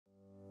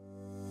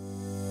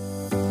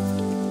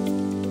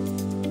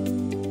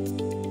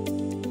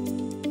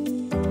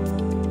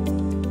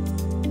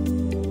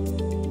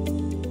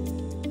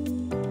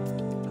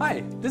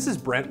This is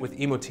Brent with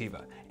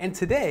Emotiva, and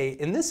today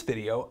in this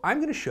video I'm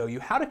going to show you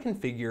how to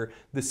configure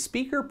the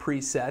speaker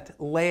preset,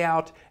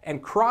 layout,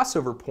 and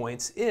crossover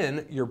points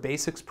in your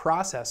BasX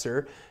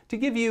processor to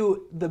give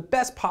you the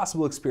best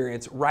possible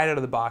experience right out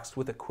of the box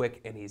with a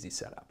quick and easy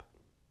setup.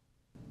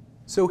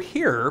 So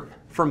here,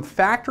 from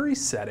factory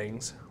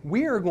settings,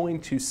 we are going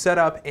to set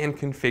up and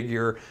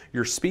configure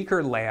your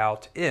speaker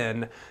layout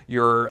in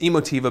your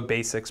Emotiva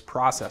BasX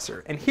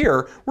processor. And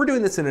here, we're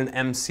doing this in an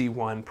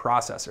MC1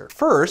 processor.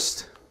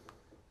 First,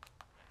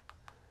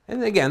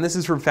 and again, this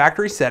is from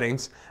factory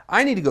settings,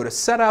 I need to go to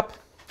Setup,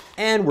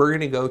 and we're going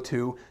to go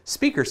to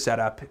Speaker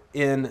Setup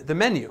in the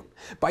menu.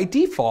 By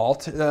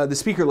default, the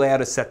speaker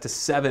layout is set to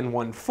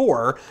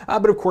 714,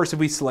 but of course if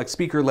we select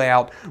speaker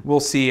layout, we'll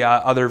see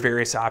other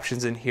various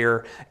options in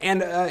here.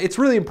 And it's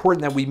really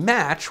important that we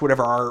match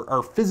whatever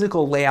our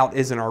physical layout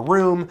is in our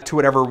room to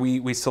whatever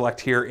we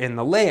select here in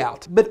the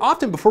layout. But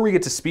often before we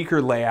get to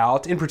speaker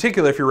layout, in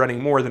particular if you're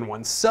running more than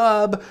one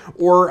sub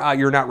or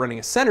you're not running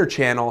a center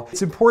channel,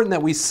 it's important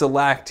that we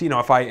select,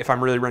 if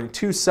I'm really running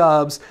 2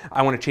 subs,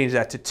 I want to change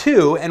that to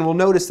 2, and we'll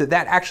notice that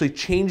that actually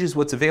changes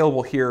what's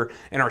available here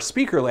in our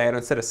speaker layout.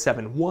 Instead of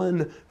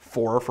 714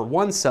 for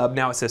one sub,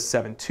 now it says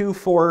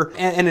 724.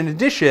 And in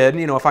addition,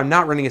 if I'm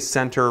not running a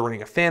center,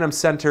 running a phantom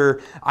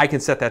center, I can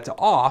set that to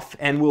off,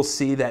 and we'll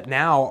see that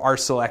now our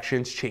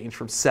selections change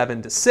from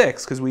 7 to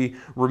 6 because we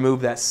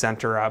remove that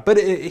center. But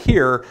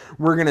here,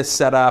 we're going to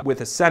set up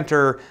with a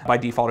center. By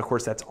default, of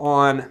course, that's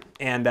on,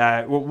 and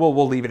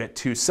we'll leave it at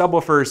 2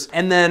 subwoofers.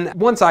 And then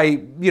once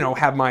I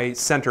have my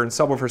center and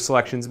subwoofer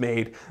selections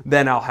made,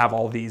 then I'll have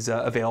all these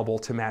available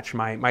to match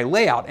my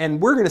layout. And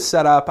we're going to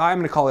set up, I'm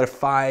going to call it a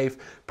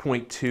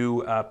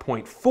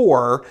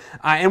 5.2.4,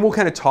 and we'll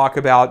kind of talk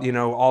about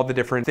all the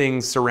different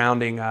things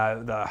surrounding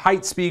the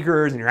height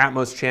speakers and your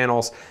Atmos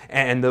channels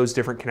and those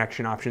different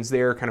connection options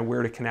there, kind of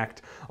where to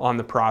connect on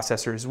the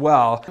processor as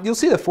well. You'll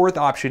see the 4th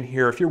option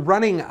here. If you're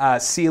running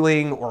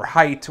ceiling or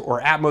height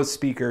or Atmos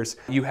speakers,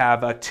 you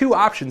have 2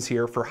 options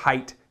here for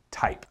height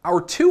type.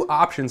 Our 2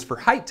 options for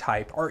height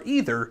type are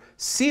either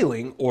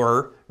ceiling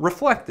or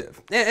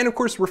reflective. And of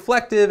course,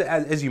 reflective,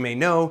 as you may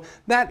know,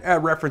 that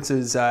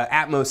references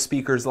Atmos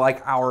speakers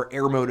like our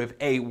Airmotive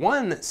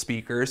A1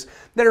 speakers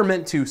that are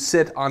meant to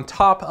sit on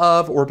top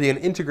of or be an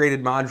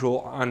integrated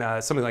module on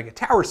something like a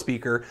tower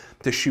speaker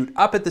to shoot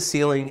up at the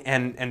ceiling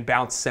and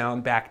bounce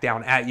sound back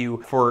down at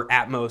you for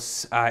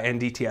Atmos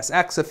and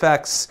DTS:X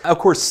effects. Of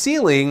course,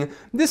 ceiling,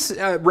 this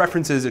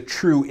references a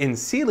true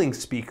in-ceiling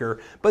speaker,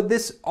 but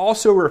this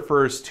also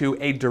refers to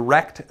a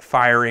direct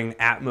firing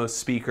Atmos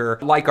speaker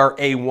like our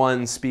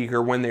A1 speaker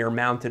when they are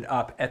mounted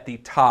up at the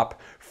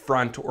top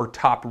front or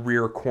top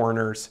rear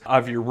corners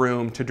of your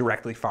room to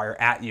directly fire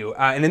at you.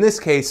 And in this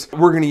case,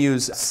 we're going to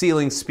use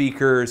ceiling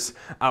speakers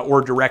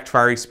or direct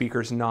firing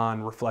speakers,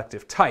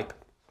 non-reflective type.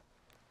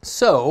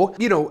 So,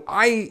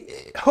 I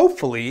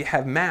hopefully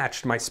have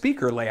matched my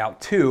speaker layout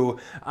to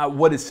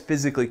what is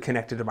physically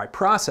connected to my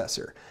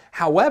processor.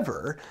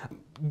 However,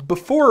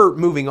 before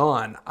moving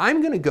on, I'm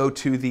going to go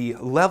to the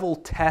Level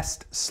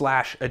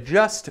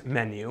Test/Adjust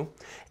menu,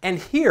 and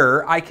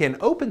here I can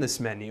open this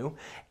menu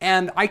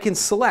and I can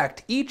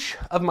select each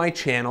of my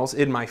channels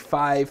in my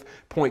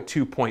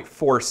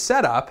 5.2.4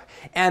 setup,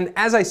 and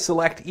as I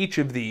select each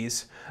of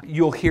these,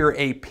 you'll hear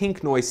a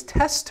pink noise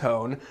test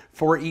tone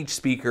for each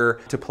speaker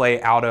to play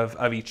out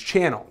of each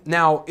channel.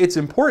 Now, it's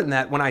important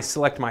that when I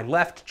select my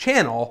left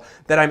channel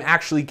that I'm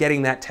actually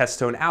getting that test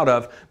tone out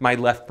of my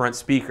left front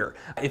speaker.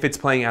 If it's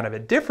playing out of a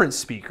different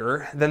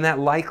speaker, then that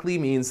likely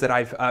means that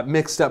I've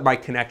mixed up my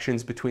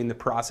connections between the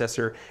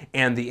processor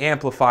and the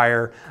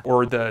amplifier,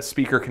 or the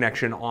speaker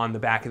connection on the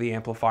back of the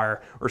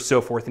amplifier, or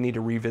so forth, and need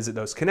to revisit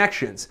those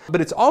connections.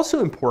 But it's also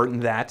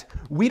important that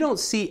we don't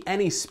see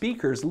any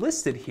speakers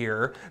listed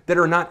here that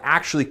are not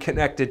actually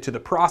connected to the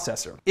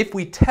processor. If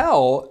we tell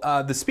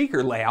the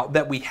speaker layout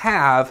that we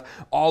have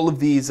all of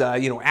these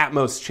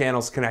Atmos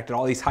channels connected,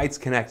 all these heights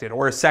connected,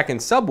 or a second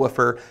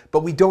subwoofer,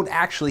 but we don't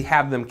actually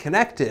have them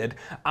connected,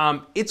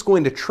 it's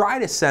going to try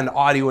to send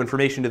audio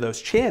information to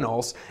those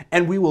channels,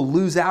 and we will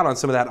lose out on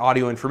some of that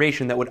audio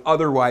information that would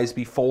otherwise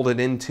be folded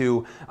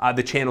into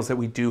the channels that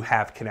we do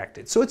have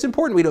connected. So it's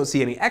important we don't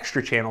see any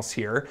extra channels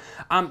here,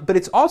 but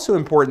it's also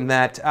important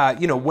that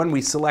when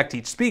we select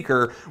each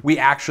speaker, we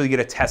actually get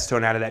a test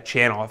tone out of that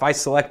channel. If I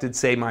selected,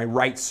 say, my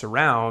right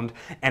surround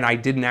and I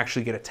didn't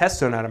actually get a test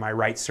tone out of my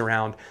right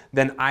surround,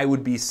 then I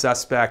would be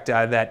suspect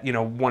that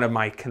one of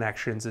my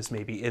connections is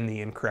maybe in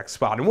the incorrect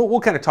spot. And we'll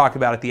kind of talk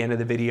about at the end of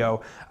the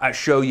video,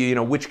 show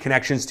you which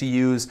connections to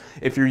use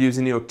if you're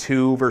using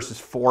 2 versus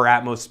 4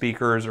 Atmos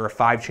speakers, or a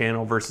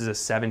 5-channel versus a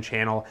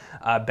 7-channel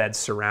bed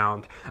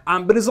surround.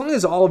 But as long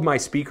as all of my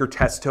speaker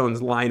test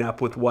tones line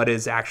up with what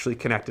is actually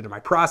connected to my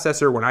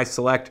processor, when I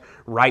select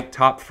right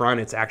top front,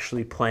 it's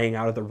actually playing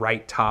out of the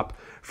right top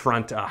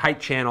front height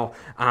channel,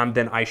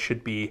 then I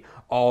should be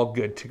all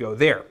good to go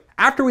there.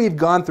 After we've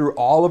gone through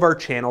all of our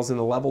channels in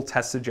the level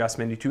test adjust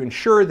menu to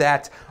ensure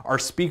that our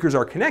speakers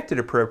are connected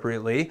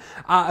appropriately,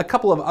 a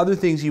couple of other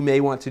things you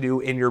may want to do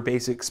in your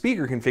basic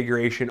speaker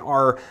configuration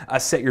are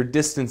set your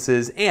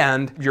distances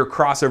and your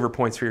crossover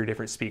points for your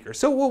different speakers.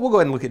 So we'll go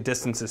ahead and look at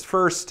distances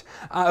first.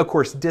 Of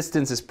course,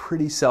 distance is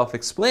pretty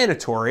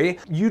self-explanatory.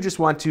 You just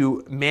want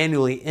to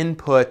manually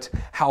input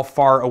how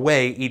far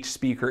away each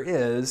speaker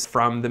is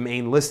from the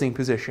main listening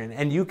position.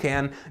 And you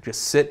can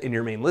just sit in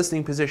your main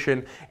listening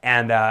position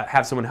and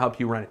have someone help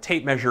you run a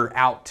tape measure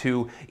out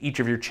to each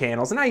of your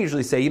channels. And I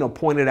usually say,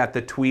 point it at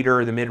the tweeter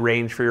or the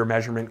mid-range for your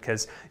measurement,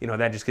 because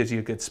that just gives you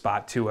a good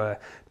spot to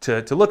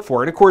look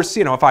for. And of course,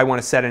 if I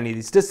want to set any of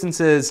these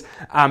distances,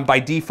 by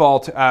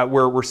default,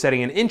 we're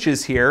setting in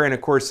inches here. And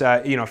of course,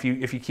 if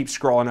you keep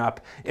scrolling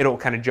up, it'll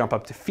kind of jump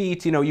up to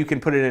feet. You can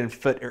put it in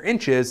foot or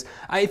inches.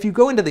 If you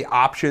go into the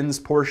options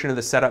portion of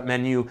the setup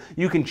menu,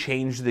 you can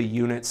change the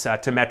units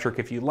to metric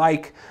if you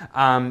like.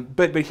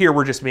 But here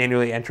we're just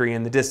manually entering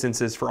in the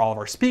distances for all of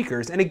our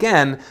speakers. And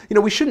again,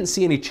 we shouldn't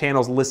see any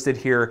channels listed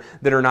here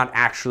that are not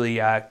actually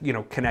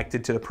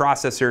connected to the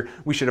processor.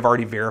 We should have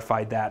already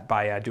verified that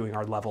by doing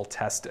our level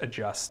test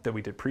adjust that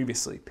we did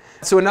previously.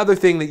 So another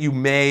thing that you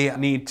may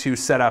need to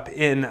set up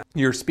in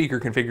your speaker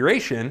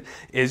configuration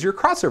is your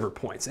crossover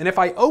points. And if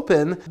I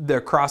open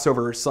the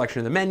crossover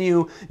selection of the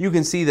menu, you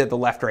can see that the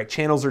left-right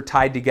channels are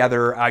tied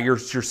together, your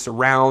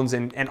surrounds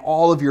and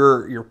all of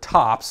your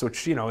tops,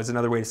 which is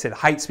another way to say the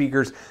height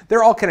speakers,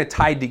 they're all kind of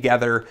tied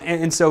together.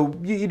 And so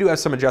you do have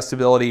some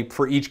adjustability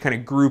for each kind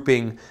of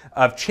grouping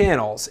of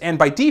channels. And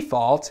by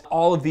default,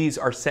 all of these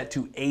are set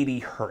to 80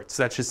 hertz.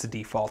 That's just the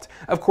default.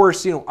 Of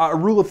course, a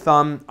rule of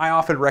thumb, I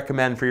often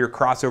recommend for your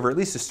crossover, at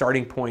least a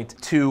starting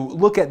point, to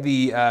look at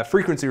the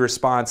frequency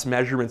response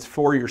measurements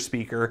for your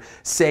speaker.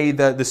 Say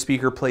the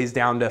speaker plays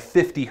down to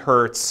 50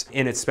 hertz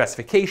in its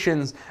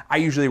specifications. I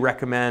usually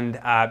recommend,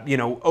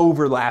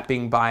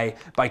 overlapping by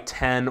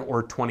 10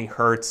 or 20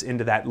 hertz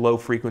into that low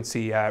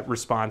frequency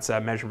response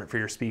measurement for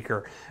your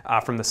speaker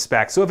from the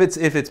spec. So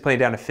if it's playing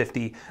down to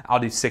 50, I'll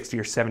do 60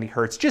 or 70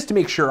 hertz just to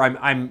make sure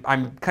I'm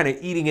kind of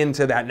eating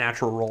into that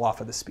natural roll off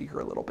of the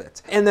speaker a little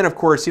bit. And then of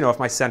course, if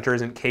my center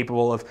isn't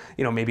capable of,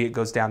 maybe it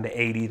goes down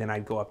to 80, then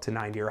I'd go up to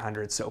 90 or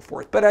 100, so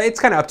forth. But it's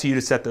kind of up to you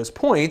to set those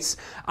points.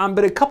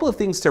 But a couple of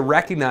things to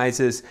recognize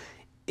is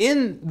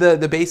in the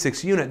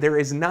BasX unit, there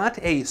is not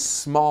a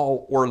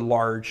small or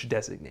large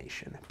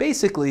designation.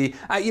 Basically,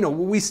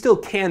 we still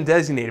can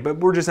designate it, but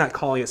we're just not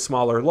calling it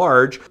small or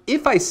large.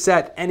 If I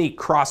set any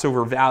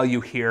crossover value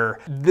here,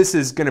 this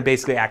is going to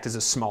basically act as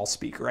a small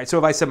speaker, right? So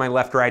if I set my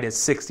left-right as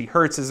 60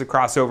 hertz as a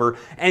crossover,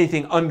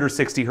 anything under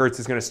 60 hertz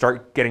is going to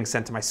start getting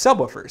sent to my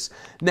subwoofers.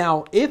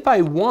 Now, if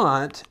I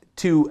want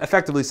to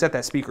effectively set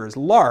that speaker as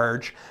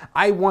large,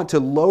 I want to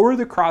lower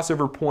the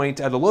crossover point.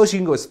 The lowest you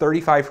can go is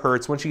 35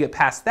 hertz. Once you get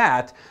past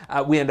that,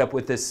 we end up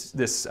with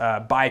this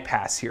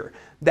bypass here.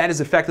 That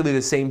is effectively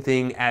the same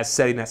thing as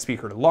setting that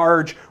speaker to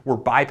large. We're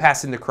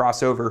bypassing the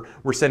crossover.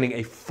 We're sending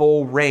a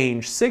full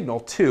range signal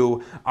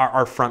to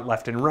our front,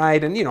 left, and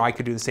right. And I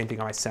could do the same thing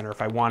on my center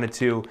if I wanted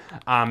to.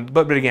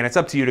 But again, it's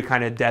up to you to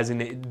kind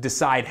of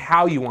decide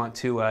how you want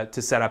to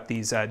set up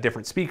these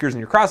different speakers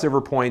and your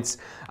crossover points.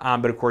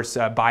 But of course,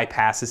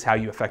 bypass is how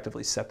you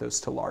effectively set those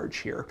to large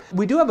here.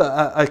 We do have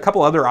a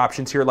couple other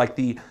options here, like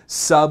the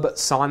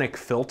subsonic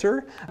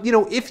filter.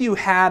 If you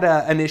had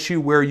an issue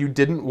where you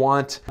didn't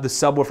want the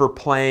subwoofer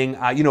playing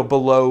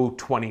below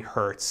 20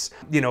 hertz,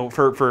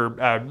 for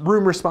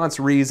room response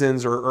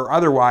reasons or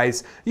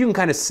otherwise, you can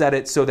kind of set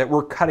it so that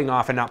we're cutting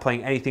off and not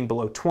playing anything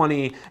below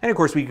 20. And of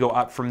course, we can go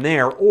up from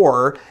there.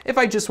 Or if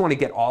I just want to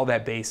get all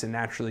that bass and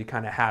naturally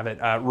kind of have it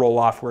roll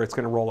off where it's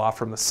going to roll off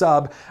from the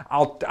sub,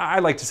 I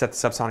like to set the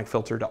subsonic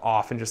filter to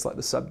off and just let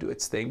the sub do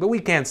its thing. But we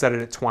can set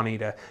it at 20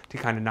 to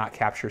kind of not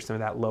capture some of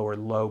that lower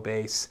low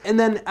bass. And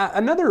then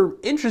another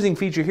interesting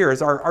feature here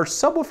is our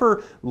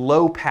subwoofer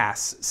low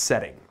pass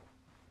setting.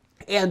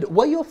 And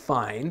what you'll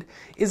find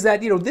is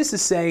that, this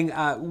is saying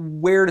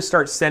where to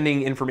start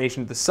sending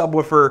information to the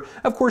subwoofer.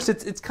 Of course,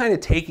 it's kind of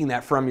taking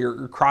that from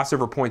your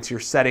crossover points you're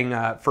setting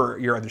for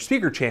your other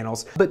speaker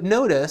channels. But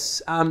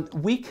notice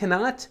we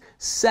cannot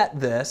set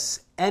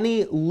this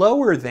any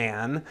lower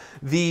than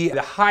the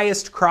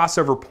highest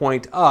crossover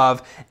point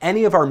of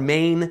any of our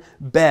main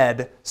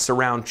bed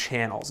surround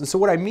channels. And so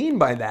what I mean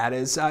by that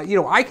is,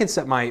 I can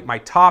set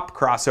my top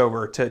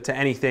crossover to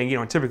anything,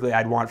 and typically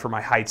I'd want for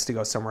my heights to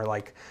go somewhere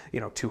like,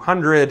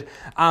 200.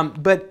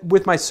 But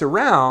with my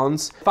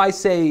surrounds, if I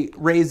say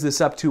raise this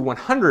up to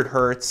 100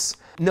 hertz,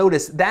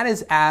 notice that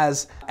is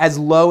as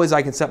low as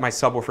I can set my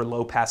subwoofer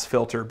low pass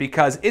filter,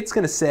 because it's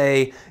going to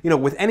say,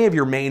 with any of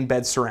your main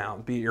bed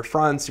surround, be it your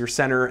fronts, your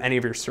center, any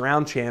of your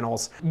surround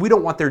channels, we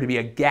don't want there to be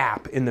a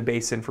gap in the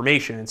bass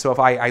information. And so if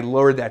I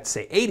lowered that to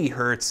say 80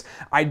 hertz,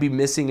 I'd be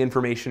missing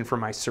information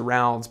from my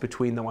surrounds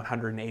between the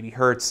 180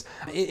 hertz.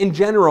 In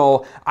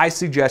general, I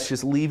suggest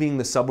just leaving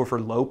the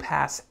subwoofer low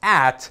pass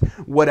at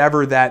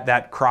whatever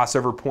that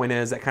crossover point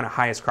is, that kind of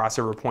highest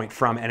crossover point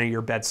from any of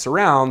your bed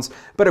surrounds.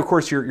 But of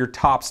course, your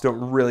tops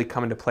don't really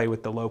come into play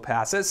with the low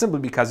pass. That's simply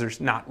because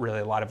there's not really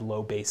a lot of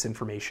low bass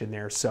information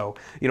there. So,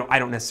 I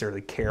don't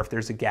necessarily care if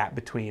there's a gap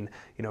between,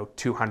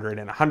 200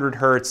 and 100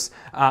 hertz.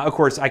 Of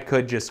course, I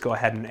could just go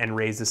ahead and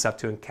raise this up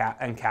to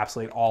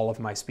encapsulate all of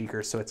my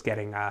speakers, so it's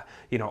getting,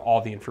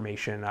 all the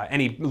information,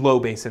 any low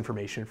bass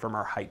information from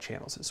our height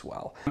channels as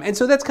well. And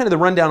so that's kind of the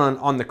rundown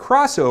on the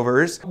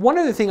crossovers. One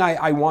other thing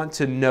I want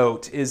to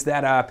note is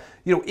that,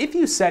 if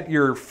you set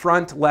your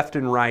front, left,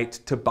 and right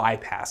to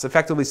bypass,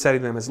 effectively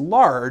setting them as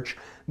large,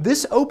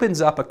 this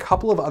opens up a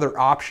couple of other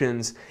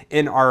options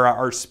in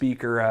our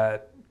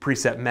speaker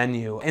preset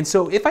menu. And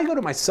so if I go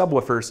to my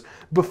subwoofers,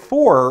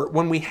 before,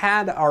 when we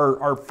had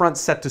our front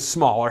set to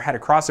small or had a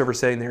crossover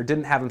setting there,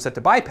 didn't have them set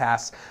to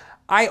bypass,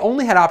 I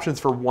only had options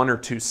for 1 or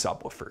 2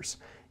 subwoofers.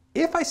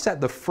 If I set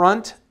the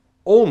front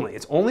only,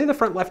 it's only the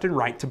front, left, and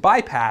right to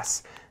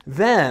bypass,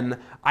 then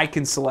I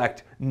can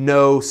select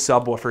no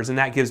subwoofers, and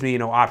that gives me,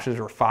 options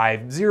for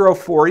 5, 0,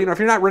 4. If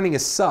you're not running a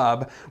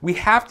sub, we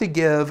have to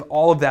give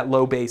all of that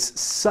low bass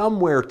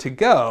somewhere to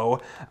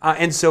go,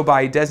 and so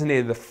by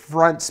designating the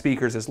front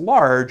speakers as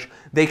large,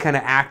 they kind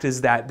of act as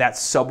that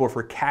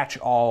subwoofer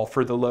catch-all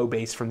for the low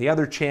bass from the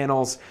other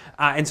channels,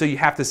 and so you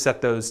have to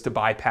set those to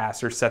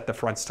bypass or set the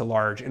fronts to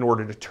large in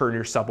order to turn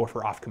your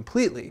subwoofer off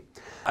completely.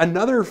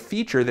 Another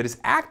feature that is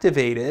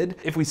activated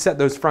if we set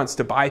those fronts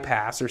to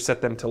bypass or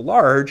set them to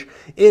large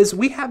is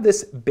we have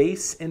this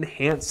bass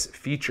enhance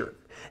feature.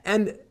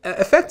 And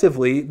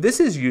effectively, this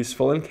is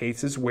useful in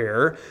cases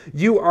where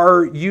you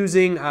are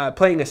using,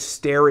 playing a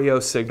stereo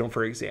signal,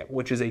 for example,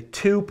 which is a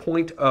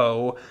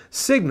 2.0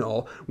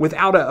 signal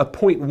without a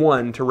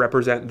 0.1 to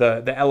represent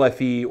the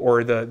LFE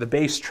or the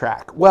bass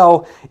track.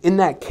 Well, in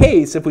that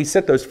case, if we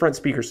set those front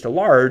speakers to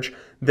large,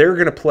 they're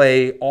going to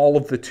play all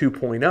of the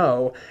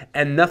 2.0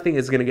 and nothing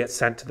is going to get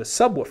sent to the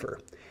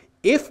subwoofer.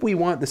 If we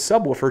want the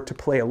subwoofer to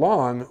play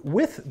along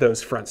with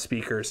those front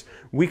speakers,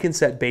 we can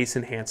set bass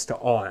enhance to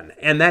on.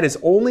 And that is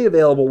only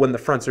available when the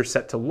fronts are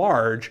set to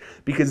large,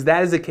 because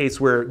that is a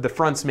case where the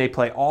fronts may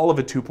play all of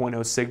a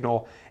 2.0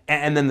 signal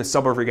and then the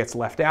subwoofer gets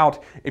left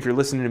out. If you're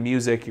listening to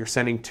music, you're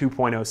sending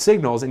 2.0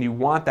 signals and you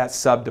want that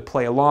sub to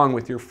play along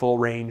with your full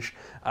range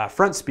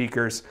front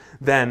speakers,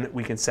 then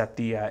we can set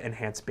the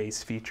enhanced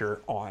bass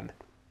feature on.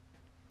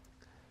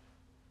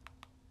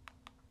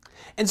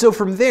 And so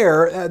from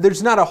there,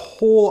 there's not a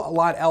whole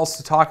lot else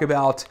to talk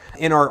about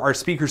in our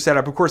speaker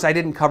setup. Of course, I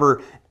didn't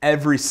cover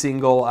every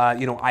single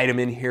item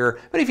in here,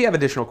 but if you have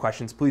additional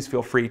questions, please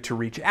feel free to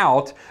reach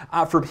out.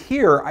 From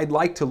here, I'd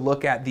like to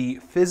look at the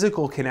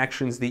physical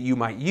connections that you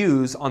might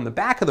use on the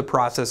back of the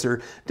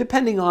processor,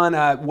 depending on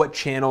what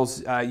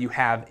channels you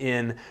have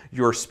in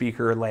your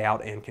speaker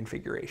layout and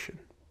configuration.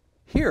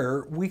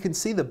 Here, we can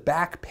see the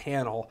back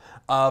panel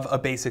of a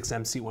BasX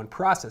MC1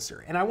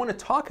 processor, and I want to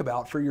talk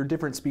about, for your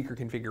different speaker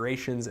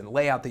configurations and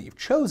layout that you've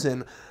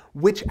chosen,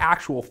 which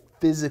actual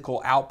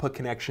physical output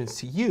connections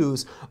to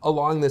use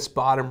along this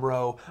bottom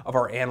row of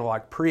our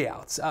analog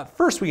pre-outs.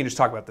 First, we can just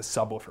talk about the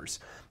subwoofers.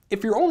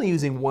 If you're only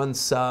using one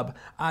sub,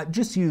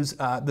 just use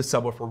the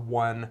subwoofer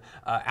 1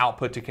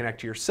 output to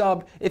connect to your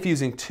sub. If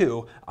using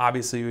 2,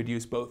 obviously you would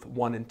use both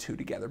 1 and 2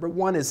 together, but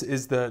 1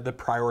 is the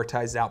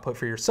prioritized output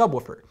for your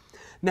subwoofer.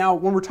 Now,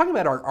 when we're talking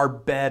about our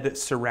bed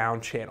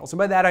surround channels, and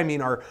by that I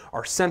mean our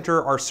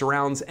center, our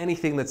surrounds,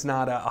 anything that's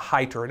not a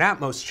height or an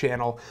Atmos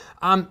channel,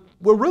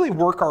 we'll really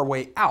work our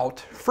way out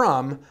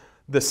from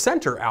the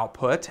center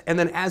output, and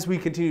then as we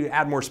continue to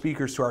add more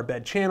speakers to our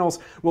bed channels,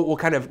 we'll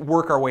kind of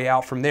work our way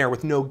out from there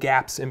with no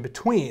gaps in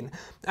between.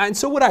 And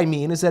so what I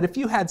mean is that if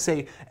you had,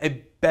 say,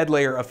 a bed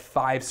layer of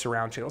 5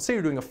 surround channels, say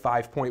you're doing a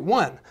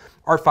 5.1,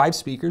 our 5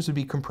 speakers would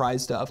be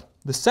comprised of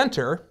the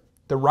center,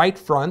 the right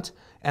front,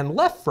 and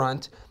left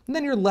front, and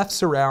then your left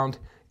surround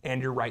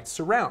and your right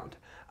surround.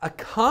 A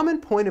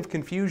common point of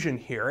confusion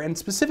here, and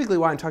specifically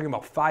why I'm talking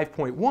about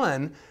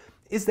 5.1,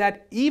 is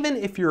that even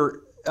if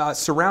your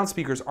surround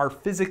speakers are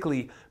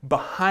physically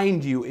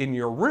behind you in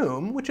your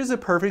room, which is a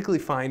perfectly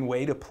fine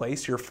way to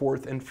place your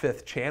 4th and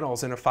 5th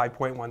channels in a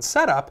 5.1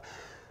 setup,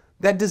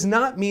 that does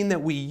not mean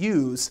that we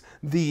use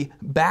the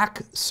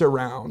back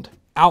surround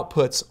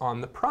outputs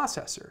on the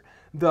processor.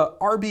 The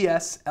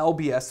RBS,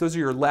 LBS, those are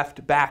your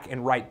left back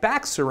and right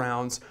back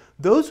surrounds,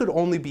 those would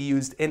only be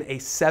used in a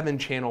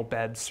 7-channel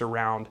bed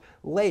surround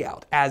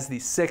layout as the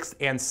 6th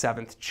and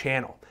 7th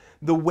channel.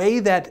 The way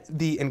that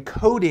the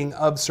encoding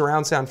of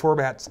surround sound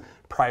formats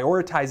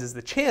prioritizes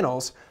the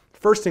channels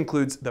first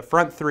includes the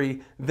front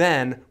 3,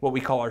 then what we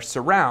call our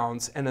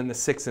surrounds, and then the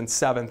 6th and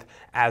 7th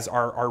as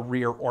our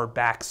rear or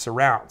back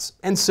surrounds.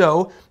 And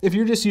so if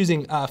you're just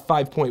using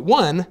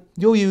 5.1,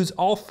 you'll use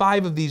all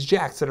 5 of these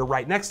jacks that are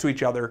right next to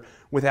each other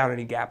without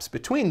any gaps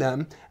between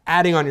them,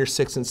 adding on your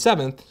 6th and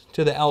 7th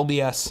to the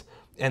LBS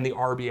and the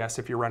RBS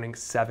if you're running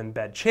 7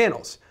 bed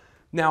channels.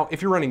 Now,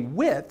 if you're running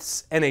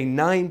widths and a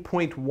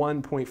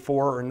 9.1.4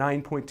 or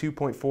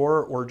 9.2.4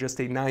 or just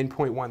a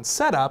 9.1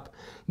 setup,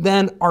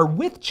 then our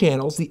width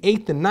channels, the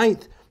 8th and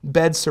 9th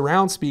bed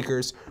surround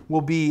speakers,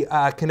 will be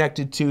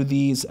connected to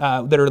these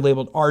that are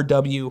labeled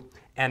RW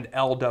and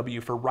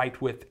LW for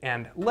right width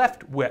and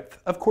left width.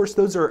 Of course,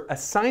 those are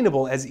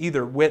assignable as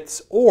either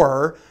widths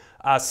or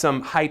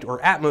some height or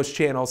Atmos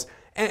channels,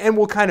 and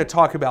we'll kind of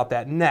talk about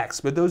that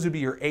next, but those would be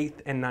your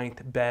 8th and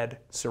 9th bed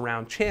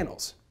surround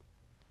channels.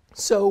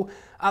 So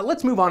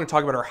let's move on and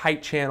talk about our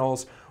height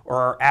channels or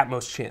our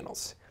Atmos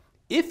channels.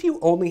 If you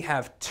only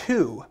have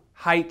 2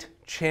 height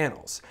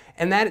channels,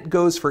 and that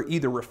goes for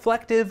either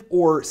reflective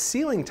or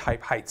ceiling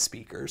type height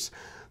speakers,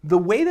 the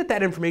way that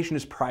that information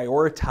is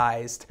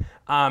prioritized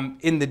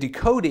in the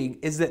decoding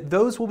is that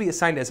those will be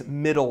assigned as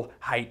middle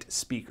height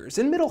speakers.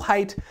 And middle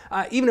height,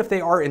 even if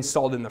they are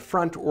installed in the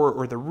front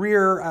or the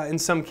rear in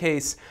some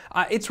case,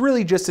 it's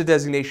really just a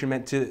designation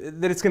meant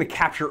that it's going to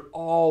capture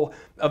all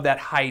of that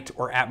height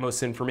or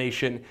Atmos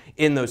information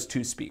in those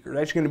 2 speakers.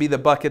 That's going to be the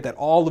bucket that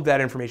all of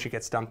that information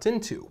gets dumped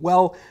into.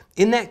 Well,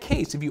 in that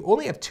case, if you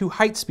only have 2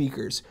 height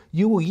speakers,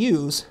 you will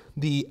use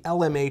the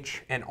LMH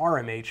and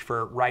RMH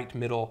for right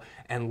middle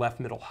and left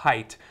middle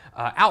height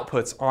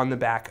outputs on the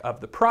back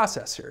of the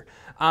processor.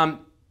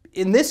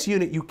 In this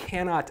unit, you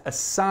cannot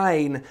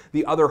assign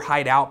the other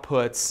height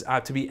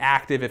outputs to be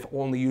active if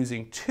only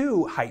using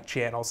 2 height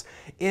channels.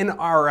 In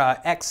our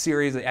X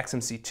series, the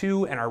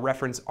XMC2 and our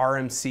reference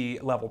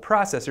RMC level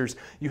processors,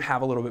 you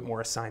have a little bit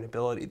more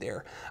assignability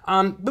there.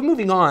 But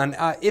moving on,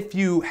 if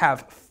you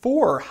have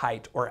 4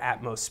 height or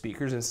Atmos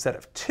speakers instead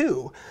of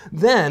 2,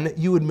 then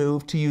you would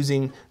move to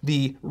using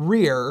the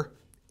rear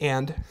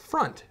and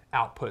front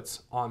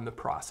outputs on the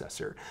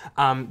processor.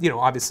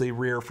 Obviously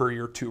rear for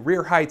your 2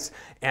 rear heights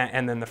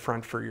and then the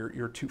front for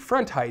your 2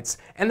 front heights.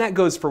 And that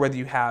goes for whether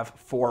you have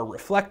 4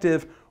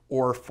 reflective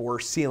or 4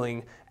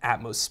 ceiling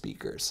Atmos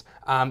speakers.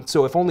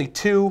 So if only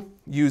 2,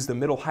 use the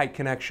middle height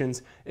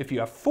connections. If you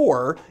have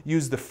 4,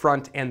 use the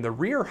front and the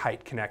rear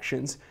height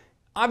connections.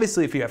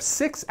 Obviously, if you have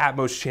 6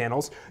 Atmos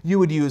channels, you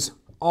would use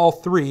all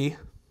 3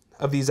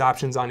 of these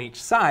options on each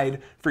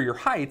side for your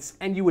heights,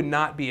 and you would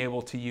not be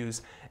able to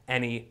use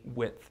any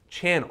width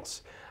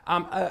channels.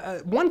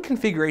 One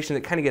configuration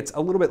that kind of gets a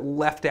little bit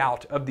left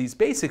out of these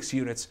BasX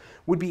units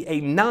would be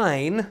a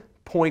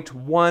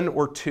 9.1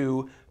 or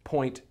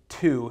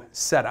 2.2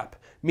 setup,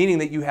 meaning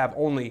that you have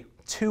only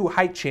 2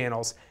 height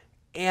channels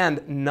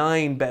and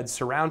 9 bed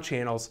surround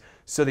channels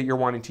so that you're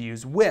wanting to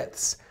use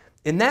widths.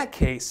 In that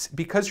case,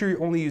 because you're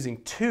only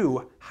using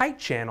 2 height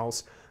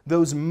channels,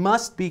 those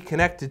must be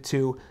connected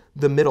to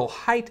the middle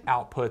height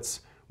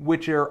outputs,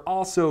 which are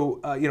also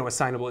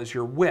assignable as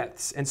your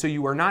widths. And so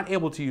you are not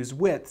able to use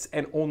widths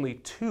and only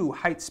 2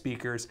 height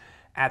speakers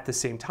at the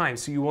same time.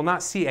 So you will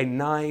not see a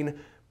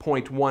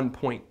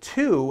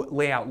 9.1.2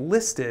 layout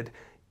listed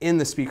in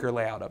the speaker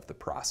layout of the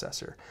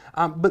processor.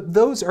 But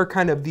those are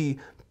kind of the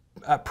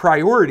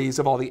priorities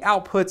of all the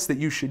outputs that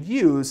you should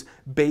use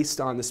based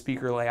on the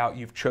speaker layout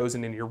you've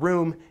chosen in your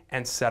room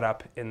and set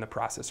up in the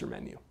processor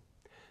menu.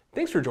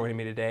 Thanks for joining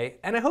me today,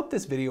 and I hope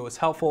this video was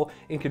helpful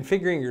in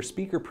configuring your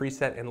speaker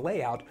preset and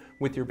layout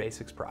with your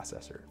BasX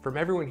processor. From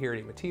everyone here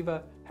at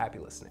Emotiva, happy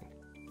listening.